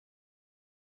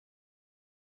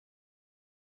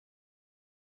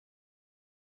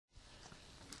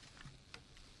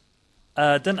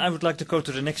Then I would like to go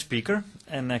to the next speaker,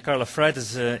 and Carla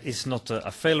Frijters is not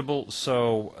available,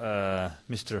 so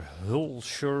Mr.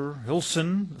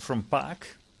 Hülsen from BIOPAQ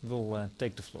will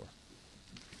take the floor.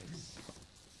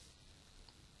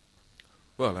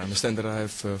 Well, I understand that I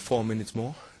have 4 minutes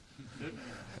more.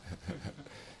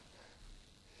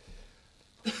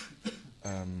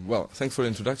 Well, thanks for the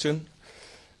introduction.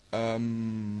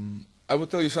 I will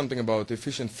tell you something about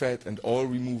efficient fat and oil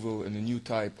removal in a new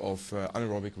type of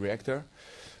anaerobic reactor,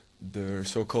 the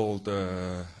so-called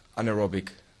anaerobic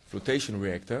flotation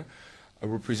reactor. I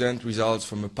will present results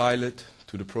from a pilot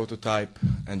to the prototype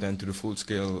and then to the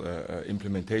full-scale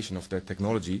implementation of that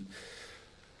technology.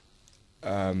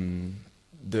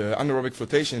 The anaerobic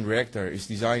flotation reactor is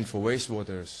designed for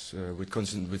wastewaters with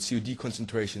COD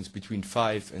concentrations between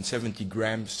 5 and 70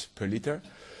 grams per liter.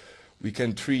 We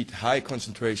can treat high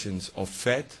concentrations of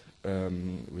fat.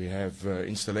 We have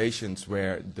installations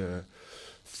where the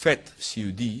fat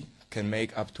COD can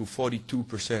make up to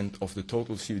 42% of the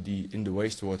total COD in the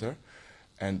wastewater.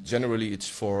 And generally it's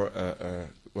for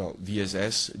well,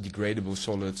 VSS, degradable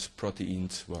solids,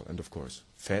 proteins, well, and of course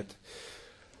fat.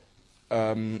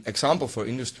 Example for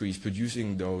industries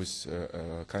producing those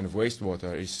kind of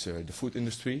wastewater is the food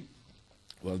industry.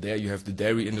 Well, there you have the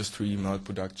dairy industry, milk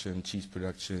production, cheese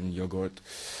production, yogurt.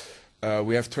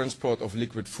 We have transport of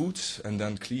liquid foods and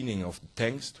then cleaning of the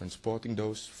tanks, transporting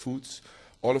those foods,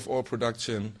 olive oil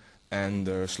production, and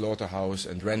slaughterhouse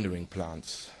and rendering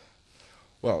plants.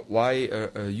 Well, why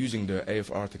using the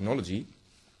AFR technology?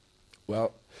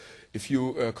 Well, if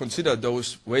you consider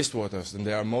those wastewaters, then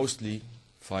they are mostly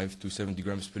 5 to 70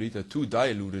 grams per liter, too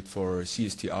diluted for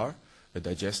CSTR, a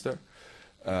digester.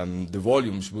 The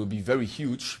volumes will be very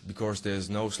huge because there's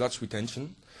no sludge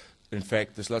retention. In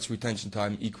fact, the sludge retention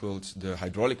time equals the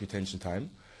hydraulic retention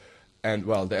time. And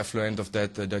well, the effluent of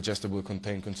that digester will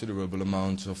contain considerable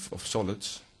amounts of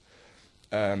solids.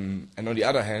 And on the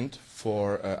other hand,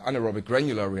 for anaerobic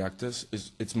granular reactors,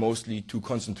 it's mostly too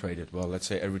concentrated. Well, let's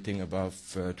say everything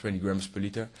above 20 grams per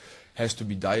liter has to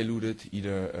be diluted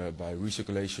either by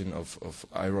recirculation of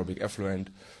aerobic effluent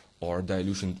or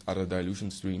dilution, other dilution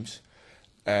streams.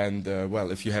 And well,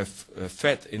 if you have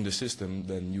fat in the system,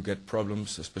 then you get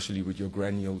problems, especially with your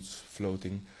granules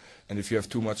floating. And if you have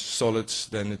too much solids,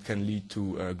 then it can lead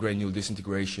to granule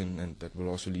disintegration, and that will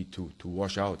also lead to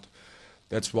washout.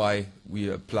 That's why we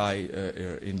apply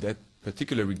in that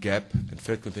particular gap in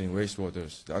fat-containing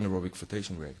wastewaters, the anaerobic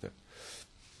flotation reactor.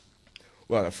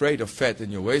 Well, afraid of fat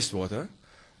in your wastewater?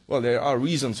 Well, there are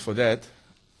reasons for that.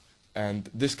 And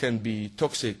this can be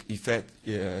toxic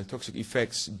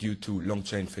effects due to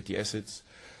long-chain fatty acids.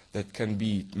 That can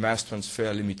be mass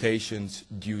transfer limitations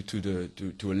due to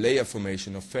a layer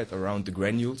formation of fat around the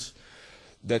granules.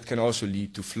 That can also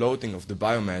lead to floating of the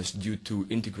biomass due to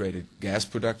integrated gas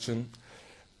production.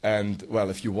 And well,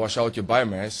 if you wash out your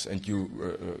biomass and you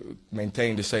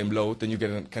maintain the same load, then you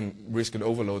can risk an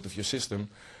overload of your system.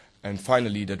 And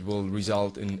finally, that will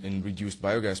result in reduced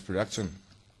biogas production.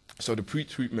 So the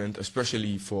pre-treatment,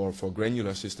 especially for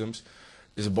granular systems,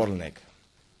 is a bottleneck.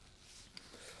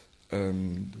 Do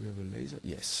we have a laser?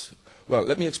 Yes. Well,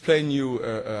 let me explain you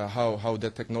how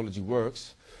that technology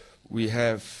works. We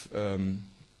have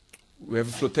a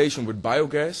flotation with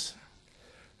biogas.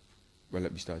 Well,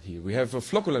 let me start here. We have a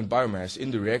flocculant biomass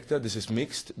in the reactor. This is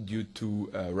mixed due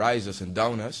to risers and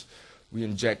downers. We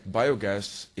inject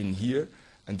biogas in here,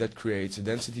 and that creates a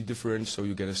density difference, so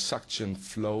you get a suction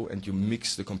flow and you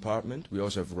mix the compartment. We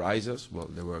also have risers. Well,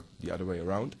 they work the other way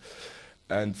around.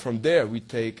 And from there we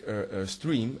take a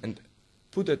stream and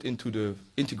put it into the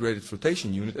integrated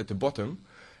flotation unit at the bottom.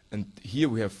 And here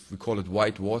we call it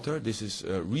white water. This is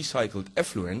recycled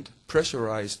effluent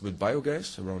pressurized with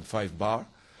biogas, around 5 bar.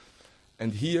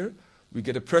 And here we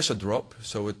get a pressure drop,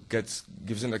 so it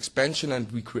gives an expansion,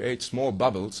 and we create small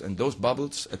bubbles, and those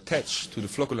bubbles attach to the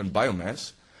flocculant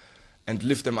biomass and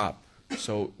lift them up.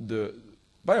 So the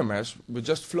biomass will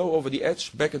just flow over the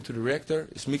edge back into the reactor,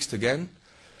 is mixed again,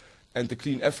 and the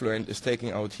clean effluent is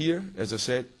taken out here. As I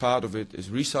said, part of it is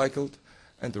recycled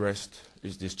and the rest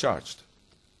is discharged.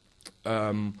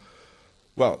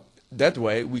 Well, that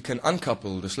way we can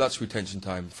uncouple the sludge retention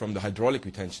time from the hydraulic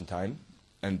retention time.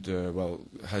 And well,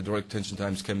 hydraulic retention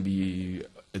times can be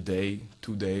a day,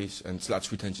 2 days, and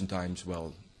sludge retention times,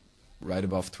 well, right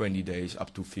above 20 days,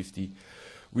 up to 50.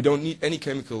 We don't need any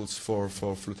chemicals for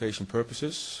flotation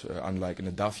purposes, unlike in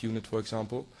a DAF unit, for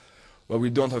example. Well, we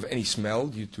don't have any smell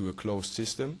due to a closed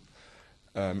system.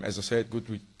 As I said,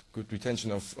 good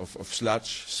retention of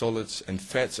sludge, solids, and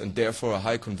fats, and therefore a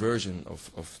high conversion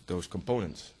of those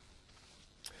components.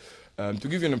 To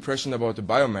give you an impression about the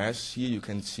biomass, here you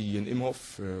can see an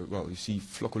Imhoff, well, you see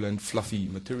flocculent, fluffy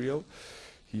material,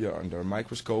 here under a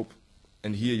microscope,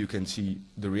 and here you can see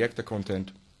the reactor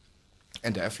content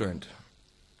and the effluent.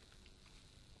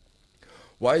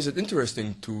 Why is it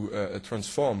interesting to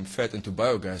transform fat into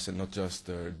biogas and not just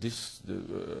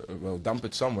well, dump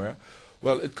it somewhere?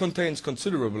 Well, it contains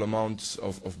considerable amounts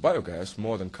of biogas,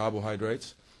 more than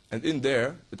carbohydrates, and in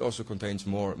there it also contains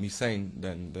more methane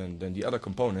than the other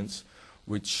components,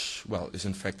 which, well, is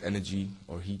in fact energy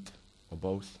or heat or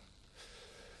both.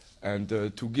 And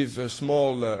to give a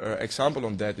small example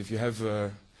on that, if you have,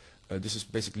 this is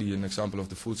basically an example of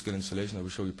the full-scale installation, I will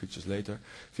show you pictures later.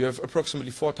 If you have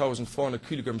approximately 4,400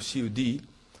 kilograms COD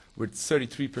with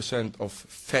 33% of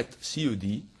fat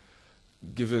COD,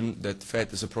 given that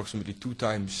fat is approximately 2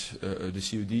 times the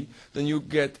COD, then you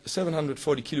get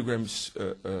 740 kilograms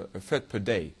fat per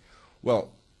day. Well,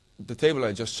 the table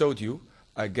I just showed you,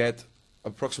 I get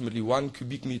approximately 1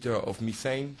 cubic meter of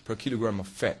methane per kilogram of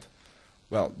fat.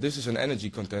 Well, this is an energy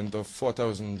content of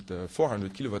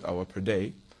 4,400 kilowatt hour per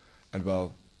day, and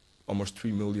well, almost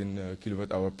 3 million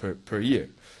kilowatt hour per year.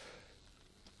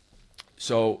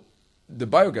 So the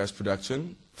biogas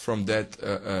production from that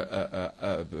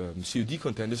COD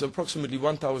content is approximately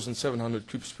 1,700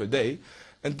 cubes per day,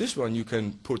 and this one you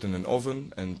can put in an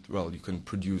oven, and well, you can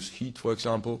produce heat, for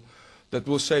example. That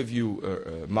will save you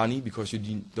money, because you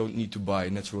don't need to buy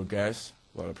natural gas,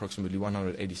 well, approximately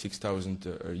 186,000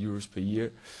 euros per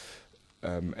year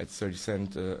at 30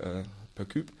 cents per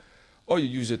cube. Or you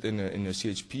use it in a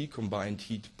CHP, combined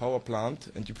heat power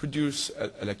plant, and you produce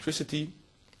electricity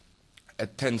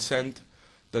at 10 cents.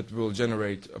 That will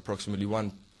generate approximately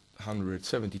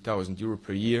 170,000 euro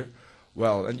per year.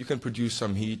 Well, and you can produce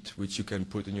some heat, which you can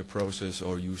put in your process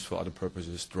or use for other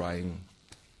purposes, drying,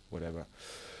 whatever.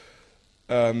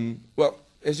 Well,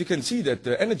 as you can see, that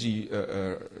the energy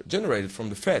generated from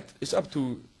the fat is up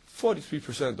to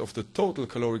 43% of the total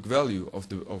caloric value of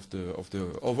the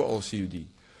overall COD.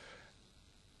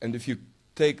 And if you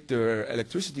take the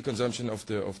electricity consumption of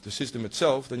the system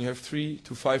itself, then you have 3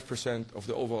 to 5% of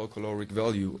the overall caloric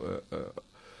value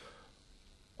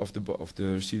of the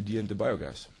COD and the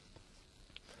biogas.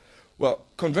 Well,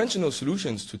 conventional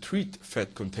solutions to treat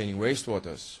fat-containing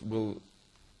wastewaters will,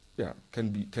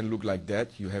 can look like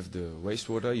that. You have the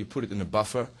wastewater, you put it in a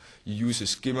buffer, you use a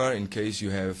skimmer in case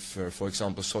you have, for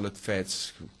example, solid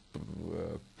fats,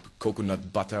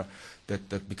 coconut butter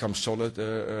that becomes solid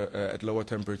at lower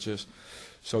temperatures.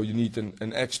 So you need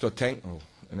an extra tank,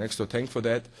 for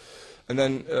that. And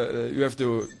then you have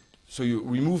so you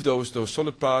remove those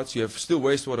solid parts. You have still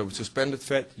wastewater with suspended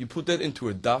fat. You put that into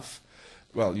a DAF.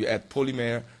 Well, you add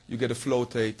polymer. You get a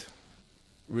floatate,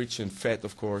 rich in fat,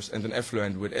 of course, and an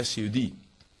effluent with SCOD.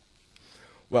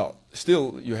 Well,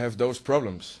 still you have those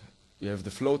problems. You have the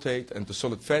floatate and the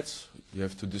solid fats. You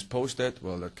have to dispose that.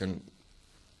 Well, that can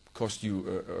cost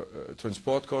you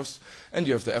transport costs, and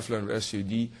you have the effluent with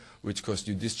SCOD, which costs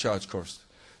you discharge cost.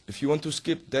 If you want to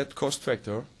skip that cost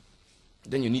factor,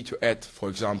 then you need to add, for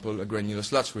example, a granular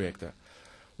sludge reactor.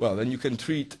 Well, then you can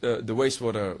treat the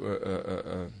wastewater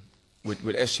with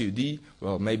SCOD.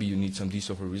 Well, maybe you need some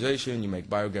desulfurization, you make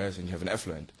biogas, and you have an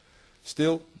effluent.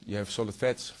 Still, you have solid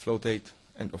fats, floatate,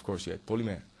 and of course you add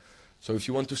polymer. So if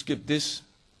you want to skip this,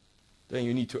 then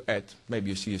you need to add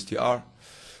maybe a CSTR,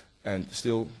 and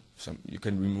still you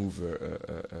can remove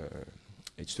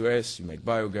H2S, you make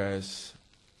biogas,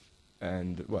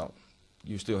 and well,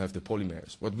 you still have the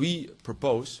polymers. What we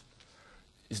propose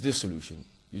is this solution.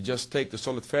 You just take the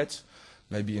solid fats,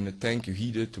 maybe in a tank you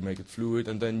heat it to make it fluid,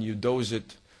 and then you dose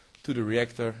it to the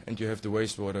reactor, and you have the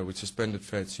wastewater with suspended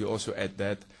fats. You also add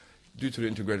that. Due to the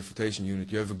integrated flotation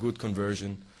unit, you have a good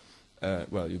conversion.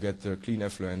 Well, you get the clean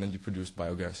effluent, and you produce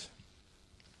biogas.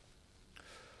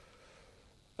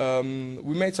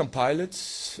 We made some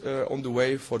pilots on the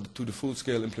way to the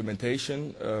full-scale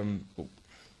implementation.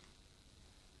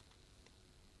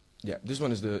 Yeah, this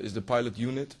one is the pilot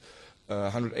unit,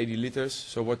 180 liters.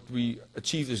 So what we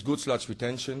achieved is good sludge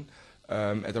retention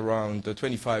at around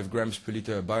 25 grams per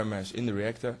liter biomass in the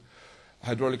reactor.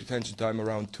 Hydraulic retention time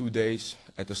around 2 days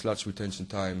at a sludge retention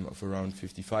time of around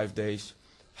 55 days.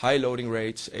 High loading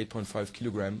rates, 8.5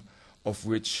 kilogram, of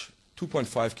which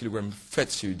 2.5 kilogram fat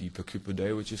COD per cube per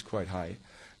day, which is quite high.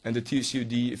 And the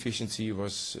TCOD efficiency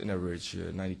was, in average,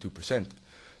 92%.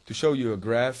 To show you a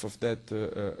graph of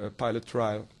that pilot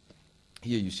trial,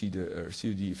 here you see the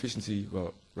COD efficiency,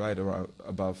 well, right around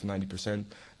above 90%.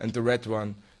 And the red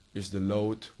one is the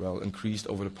load, well, increased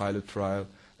over the pilot trial.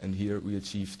 And here we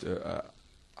achieved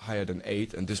higher than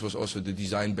 8. And this was also the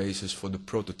design basis for the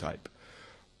prototype.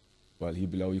 Well, here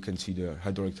below you can see the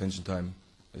hydraulic tension time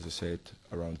as I said,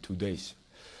 around 2 days.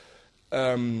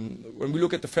 When we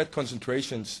look at the fat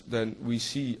concentrations, then we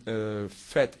see a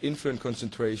fat influent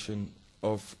concentration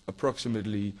of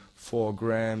approximately 4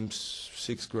 grams,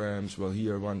 6 grams, well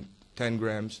here 10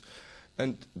 grams.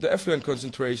 And the effluent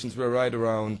concentrations were right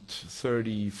around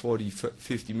 30, 40,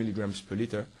 50 milligrams per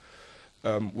liter,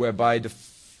 whereby the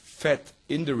fat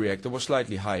in the reactor was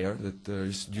slightly higher. That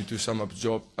is due to some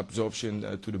absorption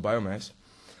to the biomass.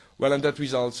 Well, and that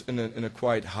results in a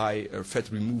quite high fat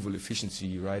removal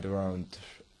efficiency, right around,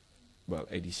 well,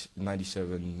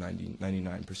 97,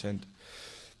 99%.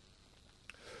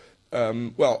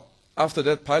 Well, after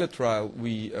that pilot trial,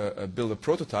 we built a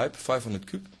prototype, 500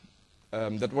 cube.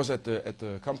 That was at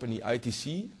the company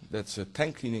ITC. That's a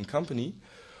tank cleaning company.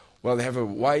 Well, they have a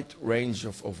wide range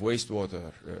of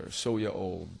wastewater, soya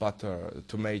oil, butter,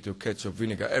 tomato, ketchup,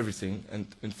 vinegar, everything. And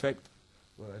in fact,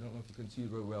 well, I don't know if you can see it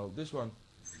very well. This one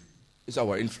is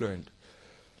our influent.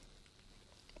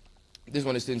 This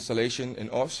one is the installation in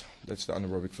Oss. That's the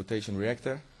anaerobic flotation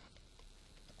reactor.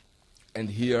 And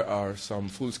here are some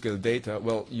full-scale data.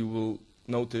 Well, you will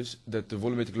notice that the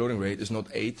volumetric loading rate is not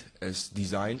 8 as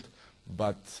designed,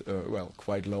 but well,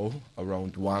 quite low,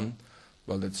 around 1.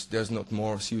 Well, there's not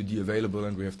more COD available,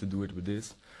 and we have to do it with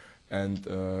this. And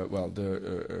well,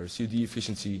 the COD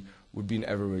efficiency would be an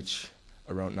average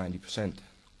around 90%.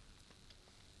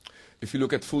 If you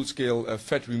look at full-scale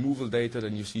fat removal data,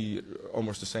 then you see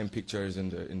almost the same picture as in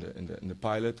the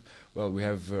pilot. Well, we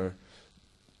have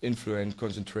influent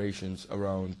concentrations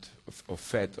around of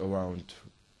fat around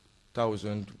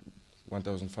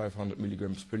 1,500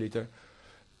 milligrams per liter,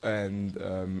 and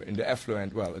in the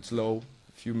effluent, well, it's low,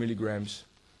 a few milligrams.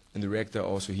 In the reactor,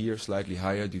 also here, slightly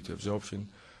higher due to absorption.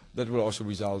 That will also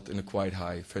result in a quite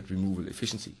high fat removal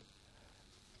efficiency.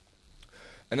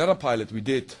 Another pilot we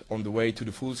did on the way to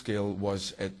the full scale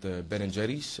was at Ben &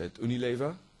 Jerry's at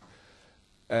Unilever.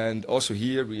 And also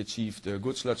here we achieved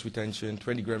good sludge retention,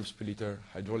 20 grams per liter,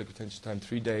 hydraulic retention time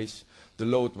 3 days. The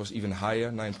load was even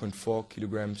higher, 9.4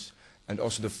 kilograms. And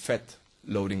also the fat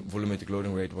loading, volumetric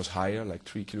loading rate was higher, like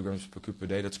 3 kilograms per cube per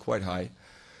day. That's quite high.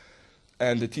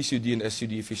 And the TCOD and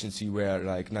SCOD efficiency were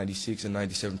like 96 and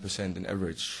 97% in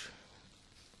average.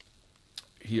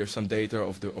 Here some data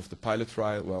of the pilot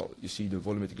trial. Well, you see the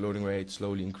volumetric loading rate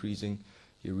slowly increasing,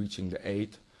 here reaching the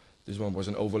 8. This one was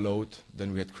an overload.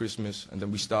 Then we had Christmas, and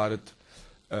then we started.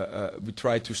 We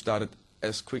tried to start it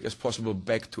as quick as possible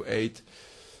back to 8,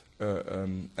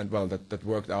 and well, that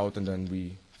worked out. And then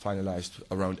we finalized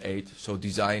around 8. So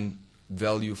design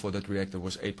value for that reactor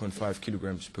was 8.5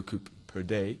 kilograms per cube per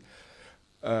day.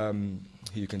 Here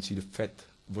you can see the fat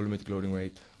volumetric loading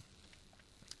rate,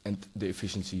 and the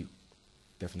efficiency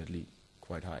definitely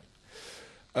quite high.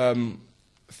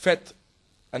 Fat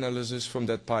analysis from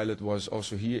that pilot was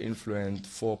also here influent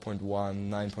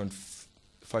 4.1,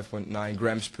 5.9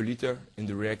 grams per liter in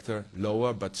the reactor,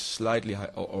 lower but slightly high,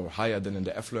 or higher than in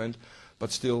the effluent,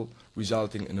 but still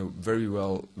resulting in a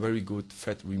very good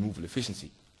fat removal efficiency.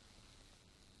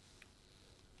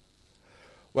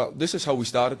 Well, this is how we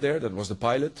started there. That was the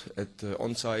pilot at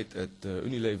on-site at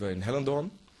Unilever in Hellendoorn.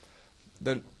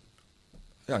 Then,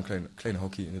 ja, een kleine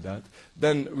hockey inderdaad.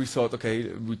 Then we thought, okay,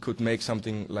 we could make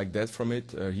something like that from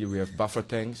it. Here we have buffer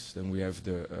tanks. Then we have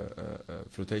the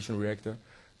flotation reactor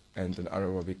and an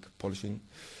aerobic polishing.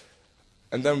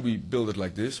 And then we build it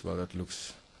like this. Well, that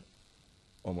looks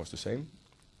almost the same.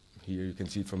 Here you can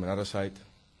see it from another side.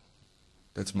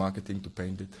 That's marketing to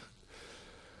paint it.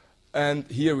 And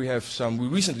here we have some, we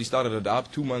recently started it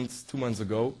up 2 months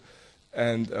ago.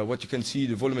 And what you can see,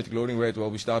 the volumetric loading rate,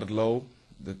 well, we started low,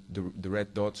 the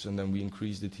red dots, and then we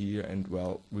increased it here. And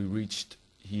well, we reached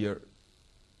here,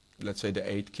 let's say the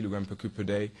 8 kilogram per cube per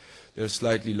day. There's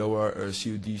slightly lower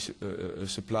COD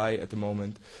supply at the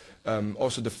moment.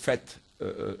 Also the fat,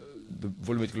 the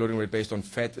volumetric loading rate based on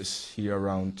fat is here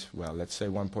around, well, let's say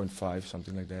 1.5,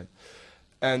 something like that.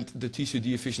 And the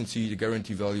TCOD efficiency, the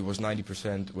guarantee value was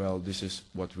 90%. Well, this is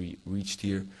what we reached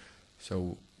here.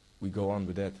 So we go on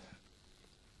with that.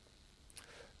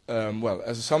 Well,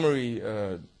 as a summary,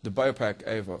 the BIOPAQ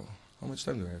AFR, how much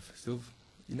time do I have? Still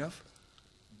enough?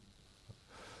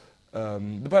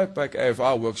 The BIOPAQ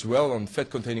AFR works well on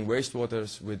fat-containing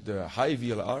wastewaters with high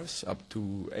VLRs, up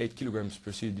to 8 kilograms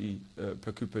per COD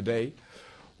per cube per day,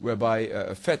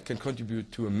 whereby fat can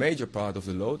contribute to a major part of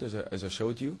the load, as I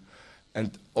showed you,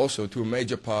 and also to a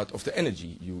major part of the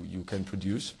energy you can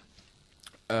produce.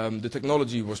 The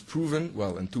technology was proven,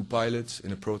 well, in 2 pilots,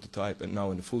 in a prototype and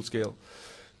now in a full scale,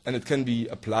 and it can be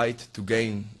applied to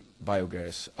gain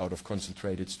biogas out of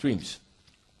concentrated streams.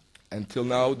 Until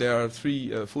now, there are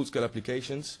 3 full-scale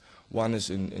applications. One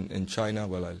is in China.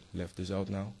 Well, I left this out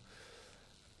now.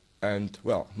 And,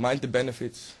 well, mind the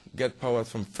benefits, get power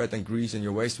from fat and grease in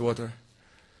your wastewater,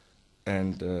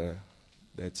 and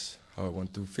that's how I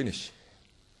want to finish.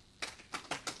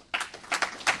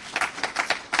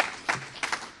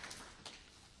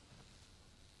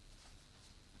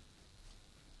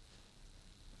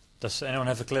 Does anyone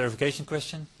have a clarification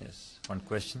question? Yes, one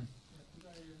question.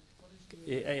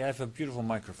 I have a beautiful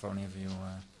microphone here for you.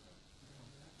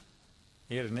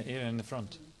 Here in the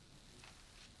front.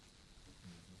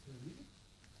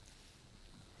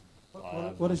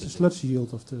 What is the sludge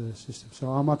yield of the system? So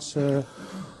how much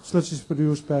sludge is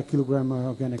produced per kilogram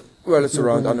organic? Well, it's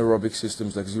around anaerobic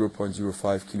systems like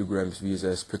 0.05 kilograms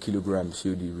VSS per kilogram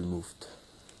COD removed.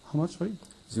 How much, sorry?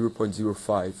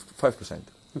 0.05%.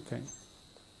 Okay.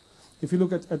 If you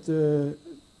look at the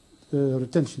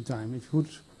retention time, if you would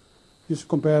just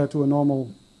compare it to a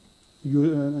normal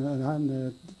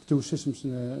two systems,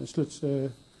 sludge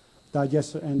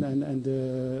digester and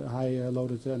high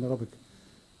loaded anaerobic,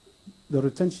 the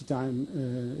retention time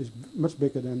is much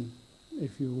bigger than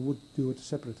if you would do it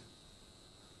separate.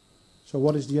 So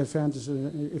what is the advantage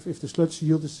if the sludge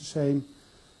yield is the same?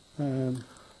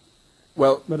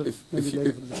 Well,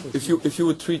 if you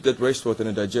would treat that wastewater in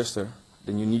a digester,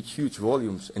 then you need huge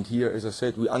volumes. And here, as I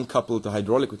said, we uncoupled the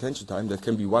hydraulic retention time. That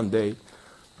can be 1 day,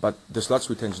 but the sludge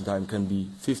retention time can be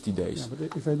 50 days. Yeah,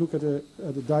 but if I look at the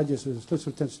digester, the sludge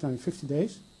retention time is 50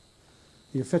 days.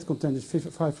 Your fat content is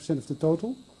 5% of the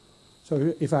total.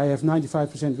 So if I have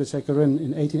 95%, which I can run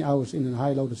in 18 hours in a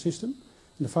high-loaded system,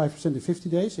 and the 5% in 50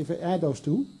 days, if I add those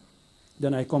two,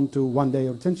 then I come to 1 day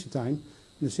retention time.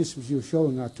 And the systems you're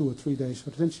showing are 2 or 3 days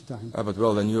retention time. But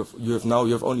well, then you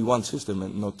have only one system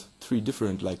and not 3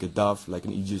 different, like a DAF, like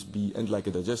an EGSB, and like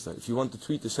a digester. If you want to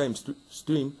treat the same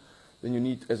stream, then you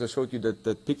need, as I showed you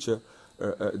that picture,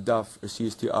 a DAF, a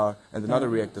CSTR, and another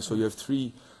reactor. So you have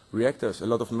 3 reactors, a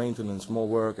lot of maintenance, more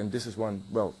work, and this is one.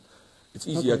 Well, it's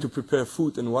easier to prepare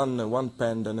food in one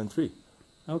pan than in 3.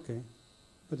 Okay,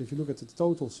 but if you look at the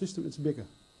total system, it's bigger.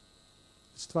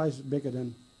 It's twice bigger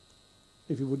than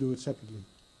if you would do it separately.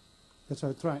 That's how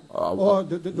I try.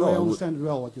 Do I understand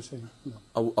well what you're saying?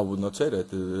 No. I would not say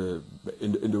that.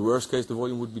 In the worst case, the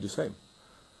volume would be the same.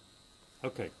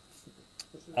 Okay.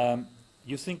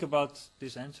 You think about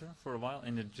this answer for a while.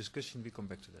 In the discussion, we come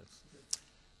back to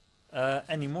that.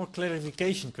 Any more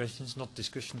clarification questions, not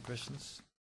discussion questions?